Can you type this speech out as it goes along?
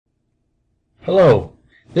Hello,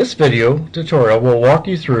 this video tutorial will walk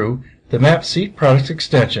you through the Map Seed Products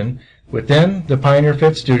extension within the Pioneer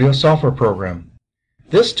Fit Studio software program.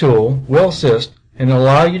 This tool will assist and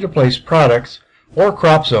allow you to place products or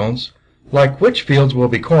crop zones like which fields will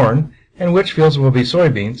be corn and which fields will be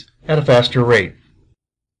soybeans at a faster rate.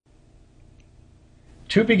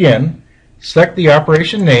 To begin, select the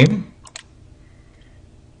operation name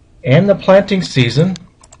and the planting season,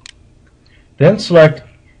 then select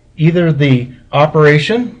either the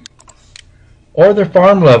operation or the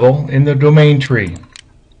farm level in the domain tree.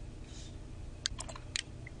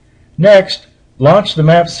 Next, launch the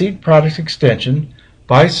Map Seed Products extension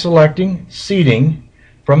by selecting Seeding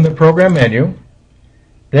from the program menu,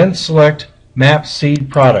 then select Map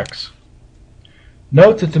Seed Products.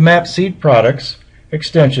 Note that the Map Seed Products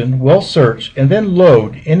extension will search and then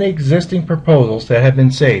load any existing proposals that have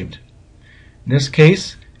been saved. In this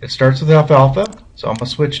case, it starts with alfalfa, so I'm going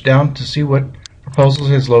to switch down to see what proposals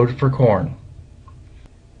is loaded for corn.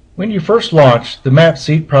 When you first launch the Map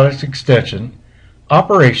Seed Products extension,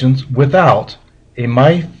 operations without a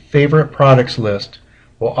My Favorite Products list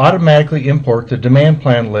will automatically import the demand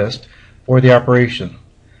plan list for the operation.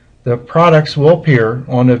 The products will appear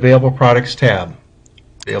on the Available Products tab.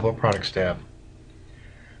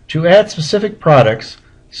 To add specific products,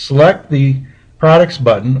 select the Products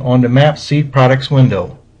button on the Map Seed Products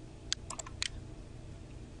window.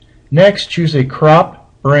 Next, choose a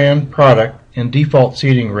crop, brand, product, and default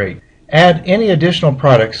seeding rate. Add any additional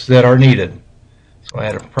products that are needed. So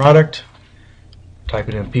add a product, type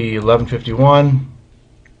it in P1151,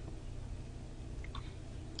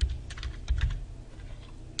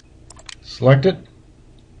 select it,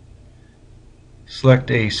 select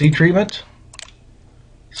a seed treatment,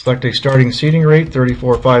 select a starting seeding rate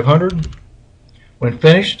 34,500. When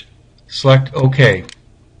finished, select OK.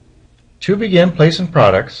 To begin placing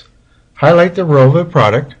products, highlight the row of a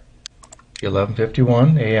product,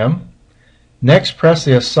 1151 AM. Next, press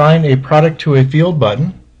the Assign a Product to a Field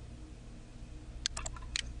button.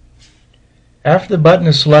 After the button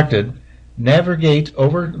is selected, navigate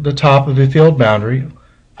over the top of a field boundary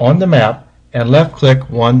on the map and left-click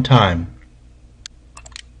one time.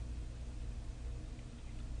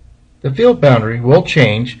 The field boundary will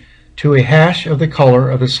change to a hash of the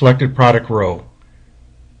color of the selected product row.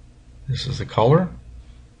 This is the color.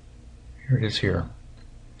 Here it is here.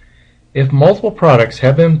 If multiple products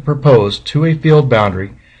have been proposed to a field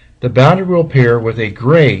boundary, the boundary will appear with a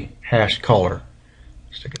gray hashed color.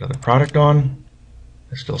 Stick another product on.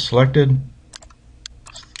 It's still selected.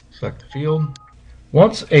 Select the field.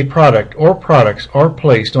 Once a product or products are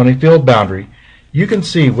placed on a field boundary, you can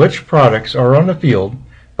see which products are on the field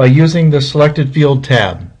by using the Selected Field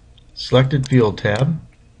tab. Selected Field tab.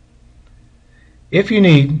 If you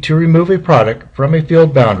need to remove a product from a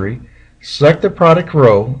field boundary, select the product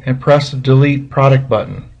row and press the Delete Product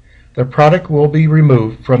button. The product will be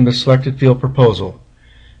removed from the selected field proposal.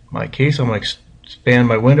 In my case, I'm going to expand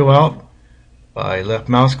my window out by left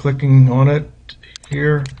mouse clicking on it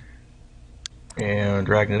here and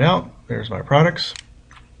dragging it out. There's my products.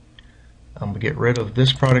 I'm going to get rid of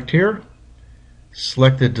this product here.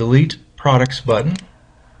 Select the Delete Products button.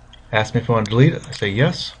 Ask me if I want to delete it. I say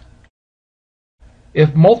yes.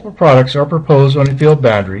 If multiple products are proposed on a field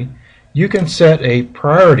boundary, you can set a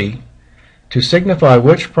priority to signify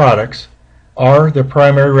which products are the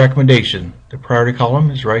primary recommendation. The priority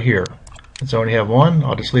column is right here. Since I only have one,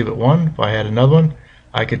 I'll just leave it 1. If I had another one,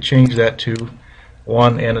 I could change that to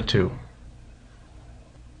 1 and a 2.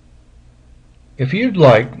 If you'd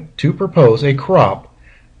like to propose a crop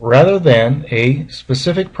rather than a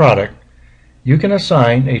specific product, you can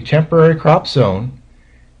assign a temporary crop zone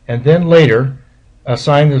and then later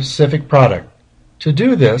assign the specific product. To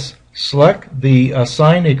do this, select the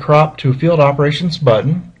Assign a Crop to Field Operations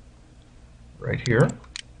button right here.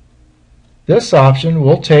 This option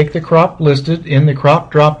will take the crop listed in the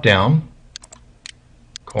crop drop-down,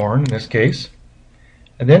 corn in this case,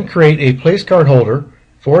 and then create a place card holder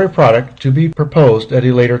for a product to be proposed at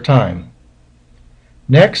a later time.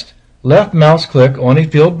 Next, left mouse click on a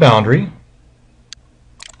field boundary.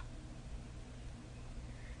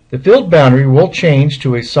 The field boundary will change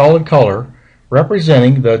to a solid color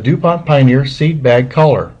representing the DuPont Pioneer seed bag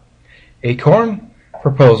color. A corn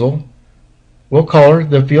proposal will color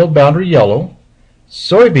the field boundary yellow,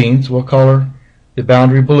 soybeans will color the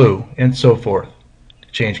boundary blue, and so forth.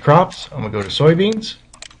 To change crops, I'm going to go to soybeans.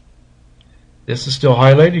 This is still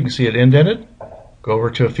highlighted, you can see it indented. Go over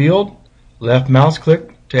to a field, left mouse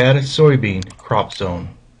click to add a soybean crop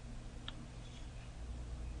zone.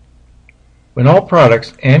 When all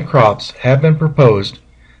products and crops have been proposed,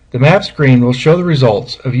 The map screen will show the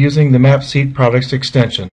results of using the Map Seed Products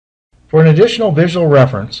extension. For an additional visual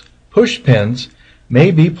reference, push pins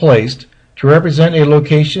may be placed to represent a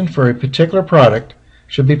location for a particular product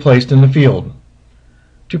should be placed in the field.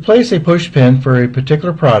 To place a push pin for a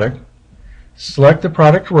particular product, select the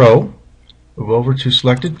product row, move over to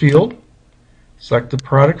Selected Field, select the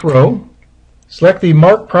product row, select the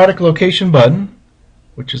Mark Product Location button,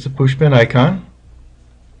 which is the push pin icon.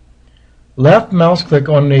 Left mouse click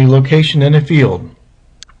on a location in a field.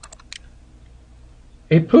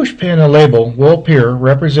 A push pin and label will appear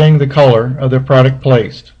representing the color of the product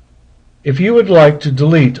placed. If you would like to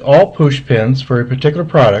delete all push pins for a particular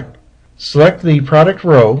product, select the product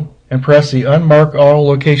row and press the Unmark All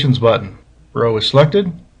Locations button. Row is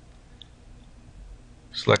selected.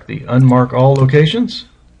 Select the Unmark All Locations.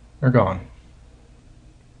 They're gone.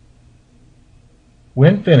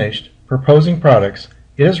 When finished proposing products,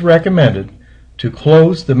 it is recommended to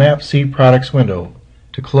close the Map Seed Products window.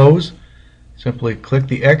 To close, simply click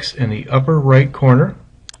the X in the upper right corner.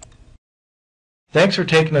 Thanks for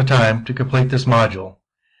taking the time to complete this module.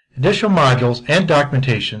 Additional modules and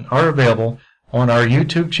documentation are available on our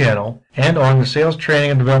YouTube channel and on the Sales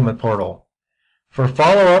Training and Development portal. For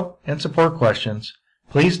follow-up and support questions,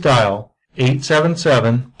 please dial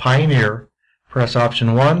 877-PIONEER, press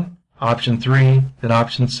option 1, option 3, then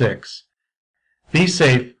option 6. Be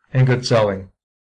safe and good selling.